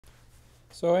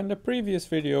So in the previous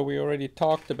video we already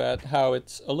talked about how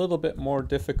it's a little bit more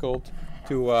difficult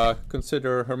to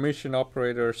consider Hermitian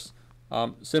operators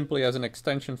simply as an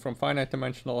extension from finite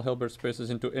dimensional Hilbert spaces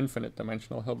into infinite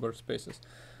dimensional Hilbert spaces.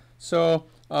 So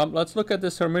let's look at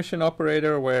this Hermitian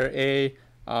operator where A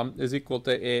is equal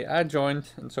to A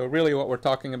adjoint, and so really what we're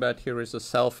talking about here is a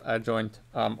self-adjoint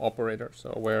operator,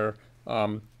 so where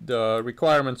the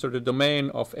requirements or the domain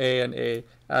of A and A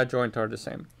adjoint are the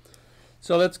same.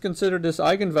 So let's consider this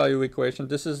eigenvalue equation.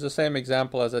 This is the same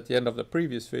example as at the end of the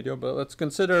previous video, but let's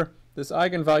consider this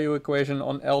eigenvalue equation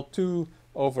on L2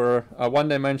 over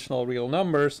one-dimensional real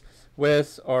numbers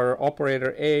with our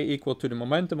operator A equal to the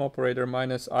momentum operator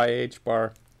minus IH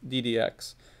bar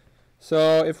ddx.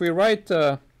 So if we write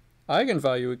the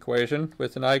eigenvalue equation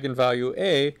with an eigenvalue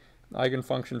A,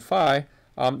 eigenfunction phi,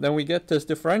 then we get this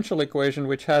differential equation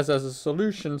which has as a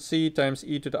solution C times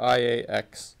e to the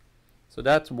IAx. So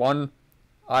that's one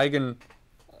eigenvector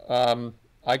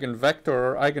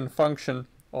or eigenfunction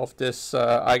of this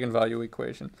eigenvalue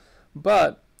equation.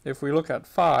 But if we look at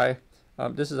phi,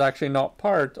 this is actually not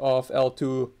part of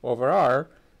L2 over R,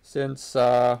 since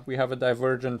we have a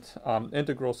divergent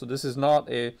integral. So this is not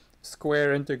a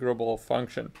square integrable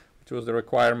function, which was the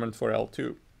requirement for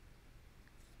L2.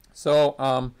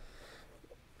 So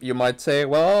you might say,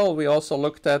 well, we also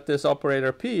looked at this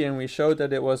operator P and we showed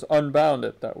that it was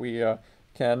unbounded, that we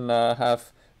can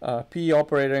have P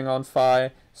operating on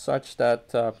phi such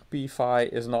that P phi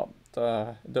is not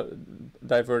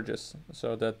diverges,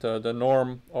 so that the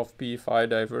norm of P phi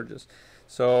diverges.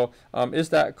 So is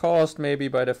that caused maybe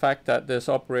by the fact that this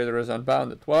operator is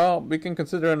unbounded? Well, we can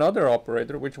consider another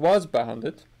operator which was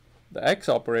bounded, the X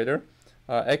operator.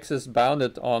 X is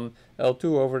bounded on L2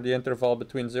 over the interval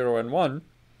between 0 and 1.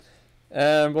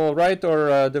 And we'll write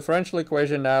our differential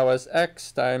equation now as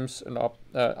x times an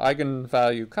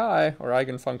eigenvalue chi, or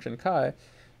eigenfunction chi,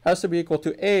 has to be equal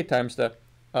to a times the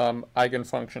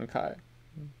eigenfunction chi.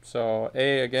 So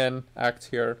a again acts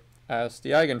here as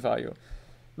the eigenvalue.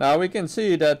 Now we can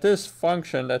see that this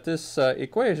function, that this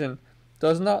equation,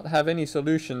 does not have any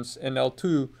solutions in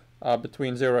L2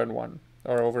 between 0 and 1,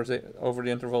 or over the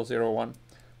interval 0, 1.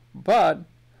 But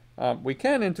we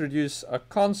can introduce a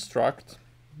construct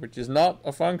which is not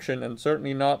a function and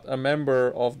certainly not a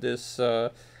member of this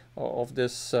L2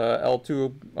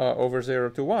 over 0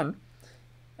 to 1,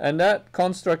 and that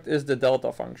construct is the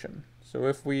delta function. So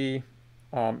if we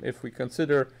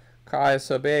consider chi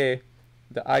sub a,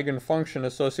 the eigenfunction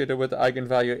associated with the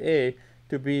eigenvalue a,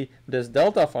 to be this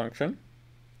delta function,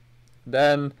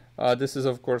 then this is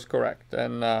of course correct,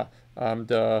 and the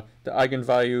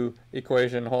eigenvalue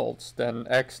equation holds. Then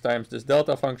x times this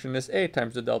delta function is a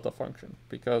times the delta function,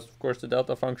 because of course the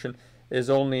delta function is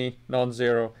only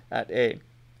non-zero at a.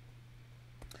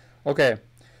 Okay,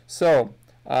 so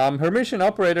Hermitian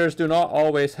operators do not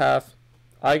always have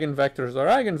eigenvectors or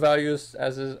eigenvalues,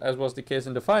 as was the case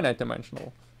in the finite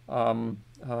dimensional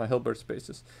Hilbert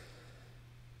spaces.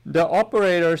 The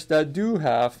operators that do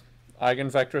have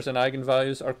eigenvectors and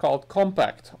eigenvalues are called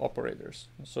compact operators.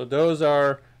 So those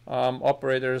are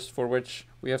operators for which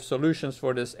we have solutions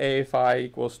for this a phi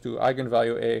equals to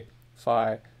eigenvalue a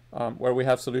phi, where we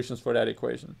have solutions for that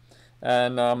equation.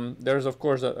 And there's of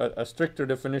course a stricter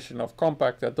definition of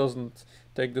compact that doesn't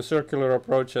take the circular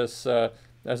approach as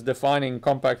defining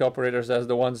compact operators as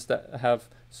the ones that have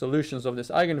solutions of this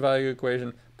eigenvalue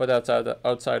equation, but that's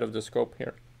outside of the scope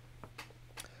here.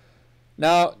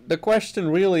 Now, the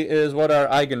question really is, what are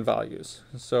eigenvalues?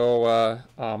 So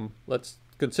let's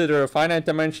consider a finite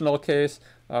dimensional case.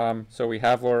 So we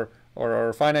have our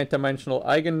finite dimensional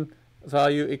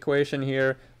eigenvalue equation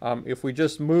here. If we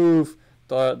just move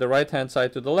the right-hand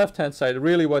side to the left-hand side,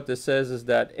 really what this says is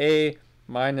that a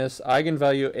minus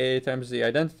eigenvalue a times the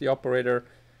identity operator,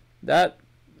 that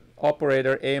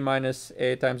operator a minus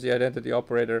a times the identity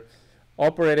operator,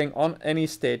 operating on any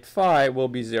state phi will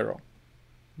be 0.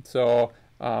 So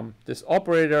this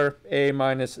operator a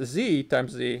minus z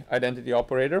times the identity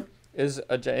operator is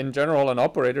in general an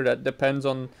operator that depends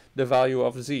on the value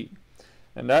of z.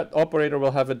 And that operator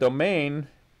will have a domain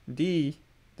d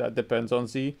that depends on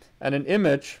z and an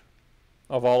image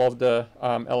of all of the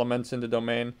elements in the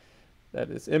domain.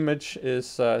 That is, image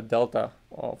is delta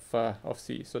of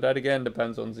c. So that again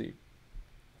depends on z.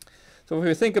 So if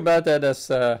we think about that as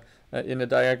in a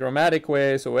diagrammatic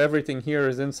way, so everything here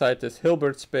is inside this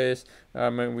Hilbert space,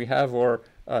 and we have our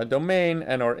domain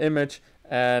and our image,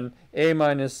 and a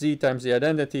minus z times the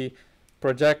identity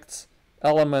projects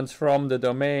elements from the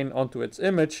domain onto its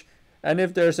image, and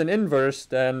if there's an inverse,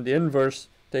 then the inverse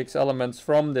takes elements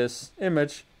from this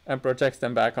image and projects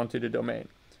them back onto the domain.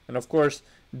 And of course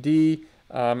d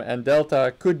and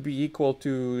delta could be equal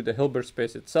to the Hilbert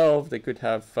space itself. They could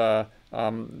have a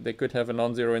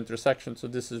non-zero intersection. So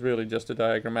this is really just a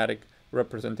diagrammatic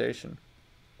representation.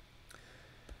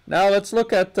 Now let's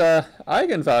look at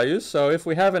eigenvalues. So if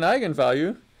we have an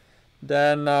eigenvalue,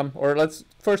 then, or let's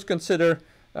first consider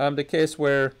the case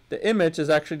where the image is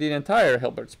actually the entire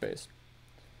Hilbert space.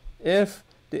 If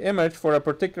the image for a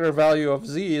particular value of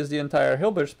z is the entire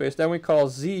Hilbert space, then we call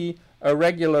z a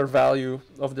regular value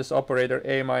of this operator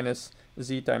a minus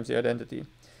z times the identity.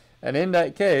 And in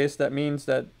that case, that means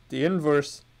that the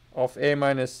inverse of a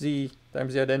minus z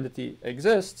times the identity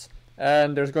exists,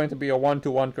 and there's going to be a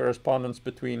one-to-one correspondence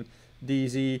between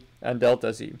dz and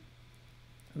delta z.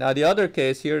 Now the other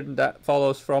case here that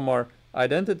follows from our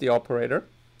identity operator,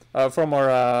 from our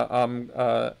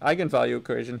eigenvalue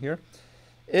equation here,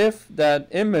 if that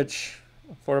image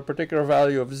for a particular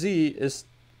value of z is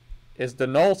the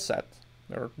null set,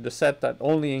 or the set that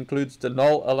only includes the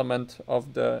null element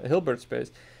of the Hilbert space,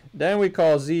 then we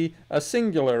call z a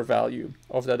singular value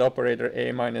of that operator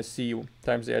a minus c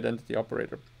times the identity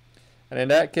operator. And in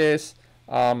that case,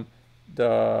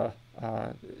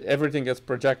 everything gets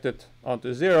projected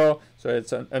onto 0, so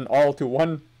it's an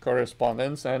all-to-one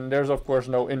correspondence, and there's of course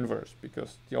no inverse,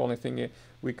 because the only thing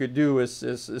we could do is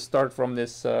start from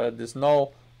this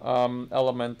null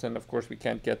element, and of course we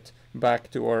can't get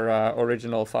back to our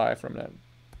original phi from that.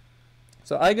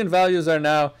 So eigenvalues are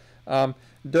now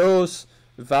those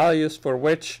values for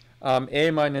which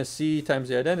a minus c times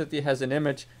the identity has an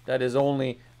image that is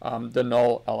only the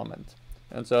null element.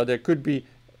 And so there could be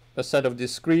a set of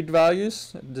discrete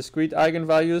values, discrete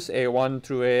eigenvalues, a1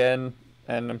 through an,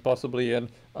 and possibly a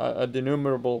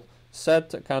denumerable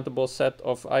set, a countable set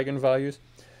of eigenvalues.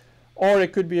 Or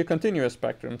it could be a continuous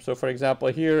spectrum. So for example,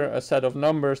 here a set of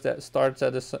numbers that starts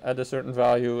at a certain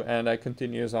value and that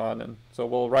continues on. And so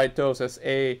we'll write those as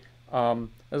a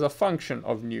function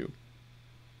of nu.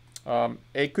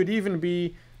 It could even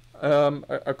be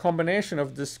a combination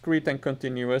of discrete and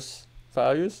continuous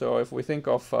values. So if we think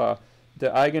of the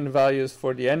eigenvalues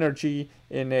for the energy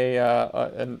in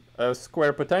a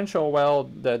square potential well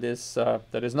that is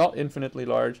not infinitely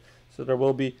large, so there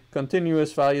will be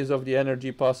continuous values of the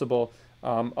energy possible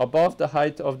above the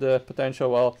height of the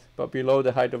potential well, but below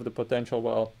the height of the potential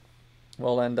well,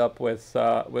 we'll end up with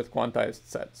quantized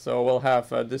sets. So we'll have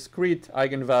discrete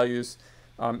eigenvalues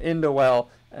in the well,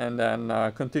 and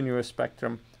then continuous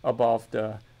spectrum above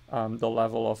the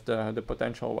level of the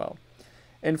potential well.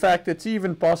 In fact, it's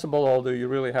even possible, although you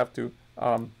really have to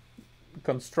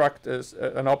construct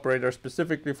an operator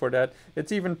specifically for that,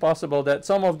 it's even possible that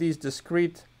some of these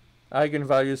discrete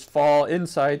eigenvalues fall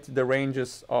inside the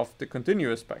ranges of the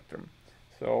continuous spectrum.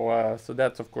 So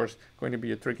that's of course going to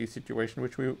be a tricky situation,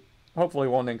 which we hopefully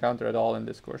won't encounter at all in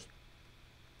this course.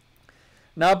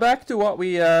 Now back to what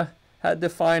we had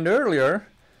defined earlier.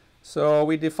 So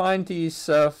we defined these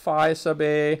phi sub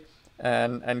a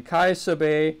and chi sub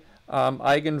a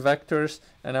eigenvectors,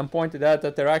 and I'm pointed out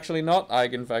that they're actually not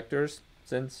eigenvectors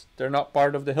since they're not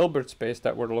part of the Hilbert space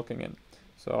that we're looking in.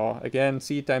 So again,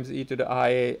 c times e to the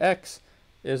ia x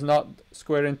is not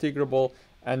square integrable,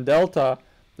 and delta,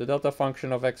 the delta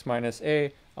function of x minus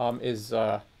a, is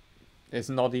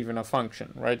not even a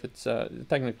function, right? It's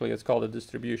technically it's called a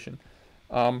distribution.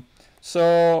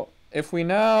 So if we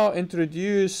now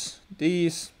introduce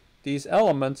these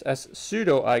elements as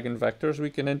pseudo eigenvectors, we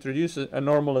can introduce a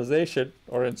normalization,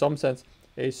 or in some sense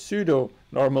a pseudo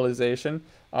normalization,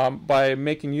 by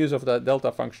making use of that delta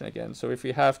function again. So if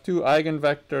we have two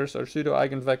eigenvectors or pseudo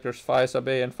eigenvectors phi sub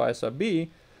a and phi sub b,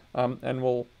 and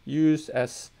we'll use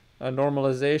as a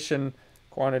normalization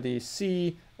quantity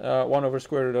c 1 over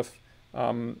square root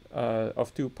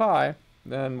of 2 pi,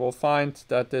 then we'll find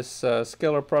that this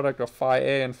scalar product of phi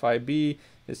a and phi b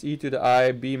is e to the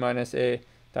I b minus a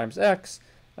times x,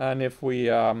 and if we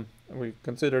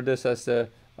consider this as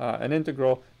an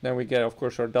integral, then we get of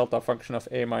course our delta function of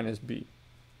a minus b.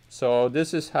 So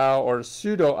this is how our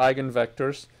pseudo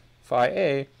eigenvectors phi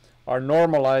a are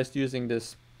normalized using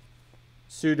this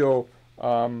pseudo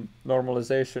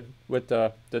normalization with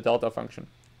the delta function.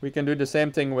 We can do the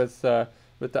same thing with the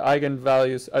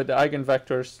eigenvalues, the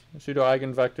eigenvectors, pseudo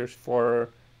eigenvectors for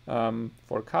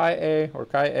chi a or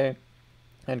chi a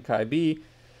and chi b.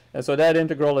 And so that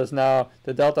integral is now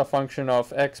the delta function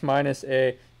of x minus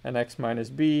a and x minus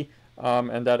b,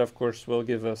 and that of course will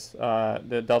give us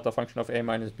the delta function of a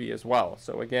minus b as well.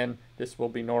 So again, this will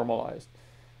be normalized.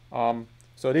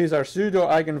 So these are pseudo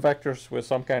eigenvectors with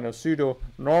some kind of pseudo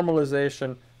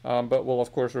normalization, but we'll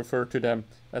of course refer to them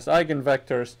as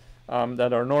eigenvectors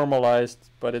that are normalized,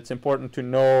 but it's important to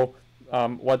know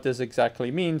what this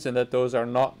exactly means, and that those are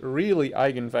not really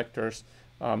eigenvectors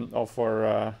of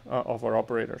our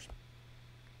operators.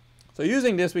 So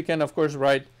using this, we can of course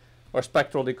write our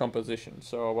spectral decomposition.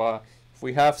 So if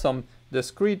we have some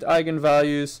discrete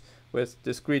eigenvalues with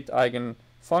discrete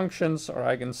eigenfunctions or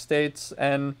eigenstates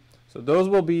n, so those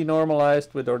will be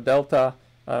normalized with our delta,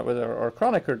 with our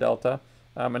Kronecker delta,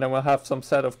 and then we'll have some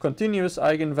set of continuous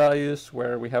eigenvalues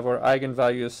where we have our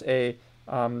eigenvalues a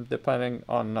depending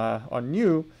on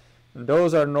nu, and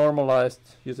those are normalized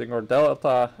using our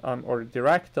delta or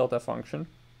Dirac delta function.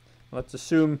 Let's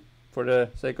assume, for the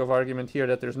sake of argument here,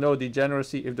 that there's no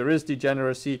degeneracy. If there is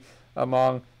degeneracy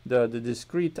among the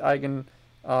discrete eigen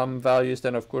values,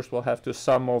 then of course we'll have to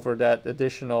sum over that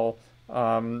additional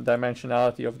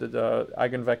dimensionality of the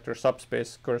eigenvector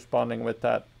subspace corresponding with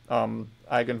that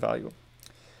eigenvalue.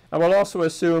 And we'll also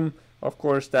assume, of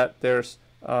course, that there's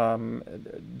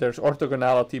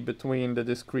orthogonality between the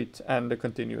discrete and the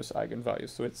continuous eigenvalues.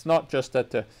 So it's not just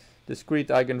that the discrete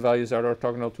eigenvalues are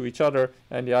orthogonal to each other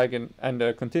and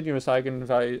the continuous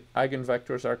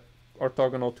eigenvectors are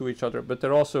orthogonal to each other, but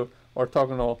they're also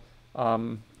orthogonal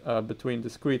between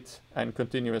discrete and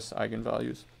continuous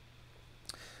eigenvalues.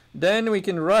 Then we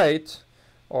can write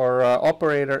our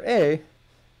operator A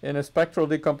in a spectral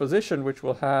decomposition, which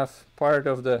will have part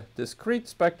of the discrete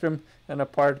spectrum and a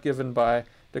part given by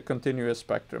the continuous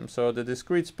spectrum. So the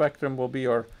discrete spectrum will be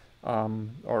our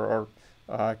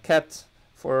ket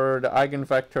for the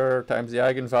eigenvector times the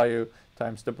eigenvalue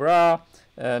times the bra,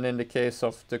 and in the case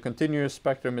of the continuous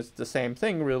spectrum, it's the same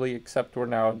thing really, except we're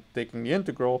now taking the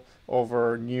integral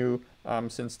over nu,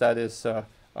 since that is a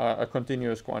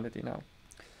continuous quantity now.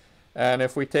 And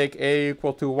if we take a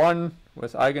equal to 1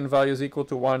 with eigenvalues equal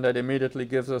to 1, that immediately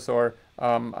gives us our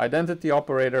identity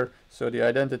operator. So the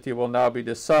identity will now be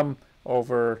the sum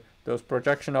over those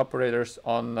projection operators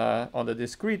on the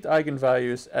discrete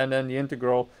eigenvalues, and then the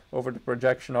integral over the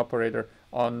projection operator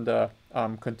on the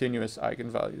continuous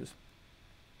eigenvalues.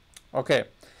 Okay,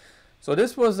 so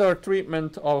this was our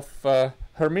treatment of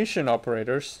Hermitian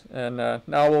operators, and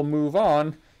now we'll move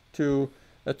on to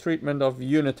a treatment of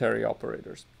unitary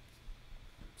operators.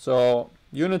 So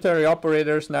unitary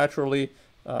operators, naturally,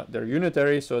 they're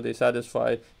unitary, so they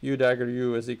satisfy u dagger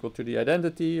u is equal to the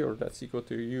identity, or that's equal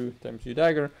to u times u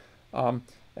dagger.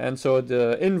 And so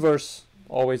the inverse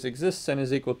always exists and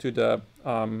is equal to the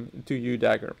to u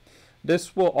dagger.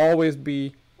 This will always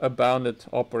be a bounded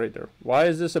operator. Why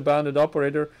is this a bounded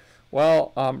operator?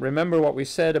 Well, remember what we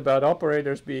said about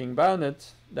operators being bounded.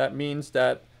 That means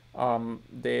that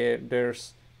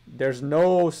there's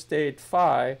no state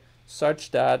phi such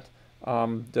that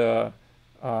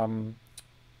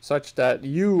such that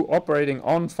u operating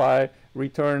on phi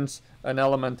returns an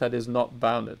element that is not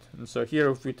bounded. And so here,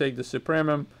 if we take the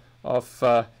supremum of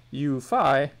u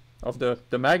phi, of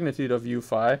the magnitude of u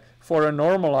phi, for a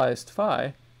normalized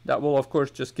phi, that will of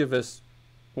course just give us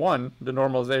 1, the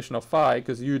normalization of phi,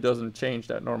 because u doesn't change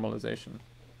that normalization.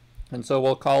 And so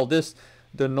we'll call this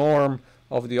the norm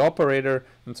of the operator,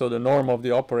 and so the norm of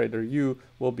the operator u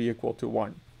will be equal to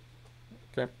 1.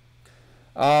 Okay.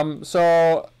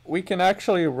 So we can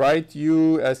actually write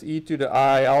u as e to the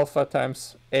I alpha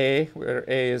times a, where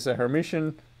a is a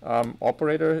Hermitian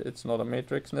operator. It's not a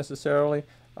matrix necessarily.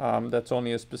 That's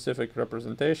only a specific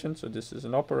representation, so this is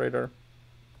an operator.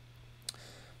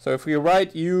 So if we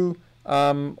write u,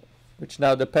 which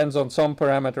now depends on some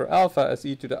parameter alpha, as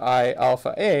e to the I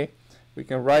alpha a, we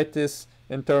can write this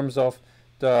in terms of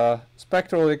the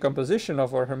spectral decomposition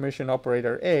of our Hermitian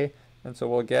operator a, and so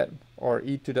we'll get our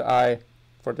e to the I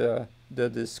for the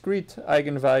discrete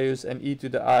eigenvalues and e to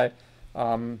the I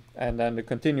and then the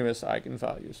continuous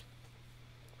eigenvalues.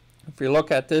 If we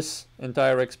look at this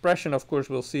entire expression, of course,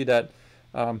 we'll see that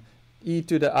e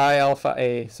to the I alpha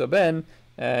a sub n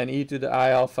and e to the I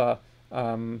alpha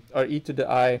or e to the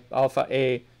I alpha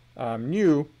a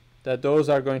nu, that those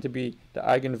are going to be the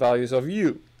eigenvalues of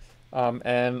u.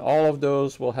 And all of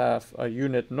those will have a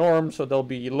unit norm, so they'll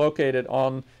be located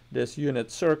on this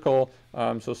unit circle.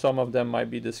 So some of them might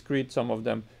be discrete, some of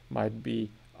them might be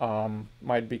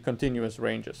continuous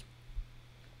ranges.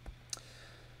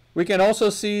 We can also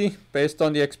see, based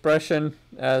on the expression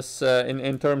as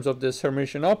in terms of this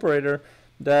Hermitian operator,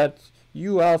 that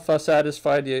u alpha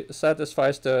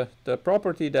satisfies the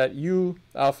property that u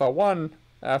alpha 1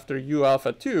 after u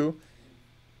alpha 2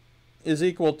 is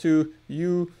equal to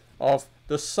u of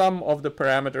the sum of the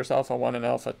parameters alpha 1 and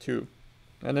alpha 2.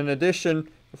 And in addition,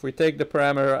 if we take the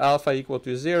parameter alpha equal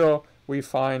to 0, we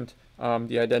find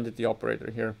the identity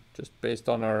operator here, just based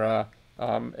on our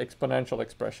exponential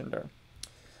expression there.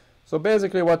 So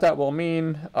basically what that will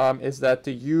mean is that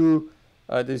the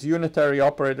these unitary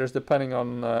operators depending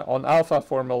on alpha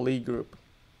form a Lie group.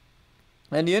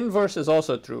 And the inverse is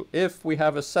also true. If we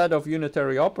have a set of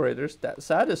unitary operators that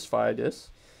satisfy this,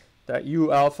 that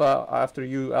u alpha after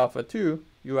u alpha 2,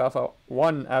 u alpha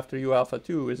 1 after u alpha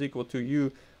 2 is equal to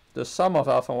u, the sum of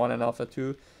alpha 1 and alpha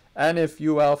 2, and if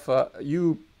u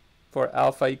for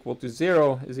alpha equal to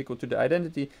 0 is equal to the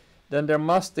identity, then there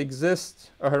must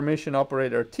exist a Hermitian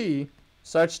operator t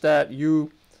such that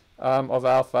u of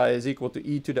alpha is equal to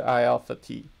e to the I alpha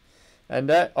t. And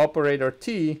that operator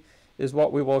t is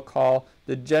what we will call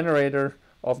the generator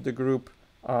of the group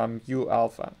u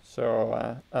alpha.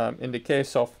 So in the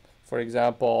case of, for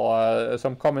example,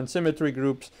 some common symmetry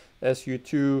groups,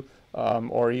 SU2,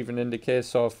 or even in the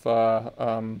case of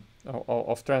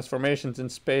transformations in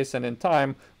space and in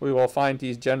time, we will find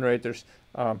these generators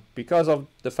because of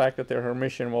the fact that they're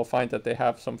Hermitian. We'll find that they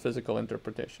have some physical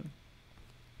interpretation.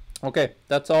 Okay,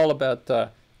 that's all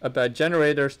about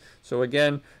generators. So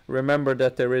again, remember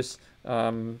that there is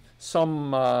some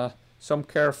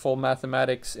careful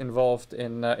mathematics involved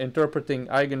in interpreting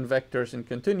eigenvectors in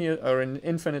continuous or in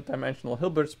infinite dimensional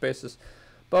Hilbert spaces,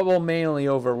 but we'll mainly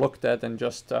overlook that and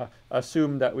just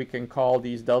assume that we can call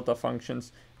these delta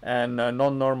functions and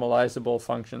non-normalizable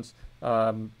functions,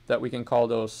 that we can call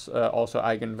those also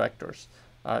eigenvectors.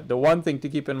 The one thing to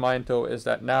keep in mind, though, is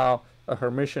that now a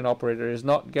Hermitian operator is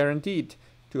not guaranteed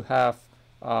to have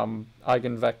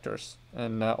eigenvectors,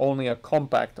 and only a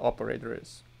compact operator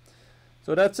is.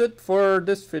 So that's it for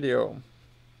this video.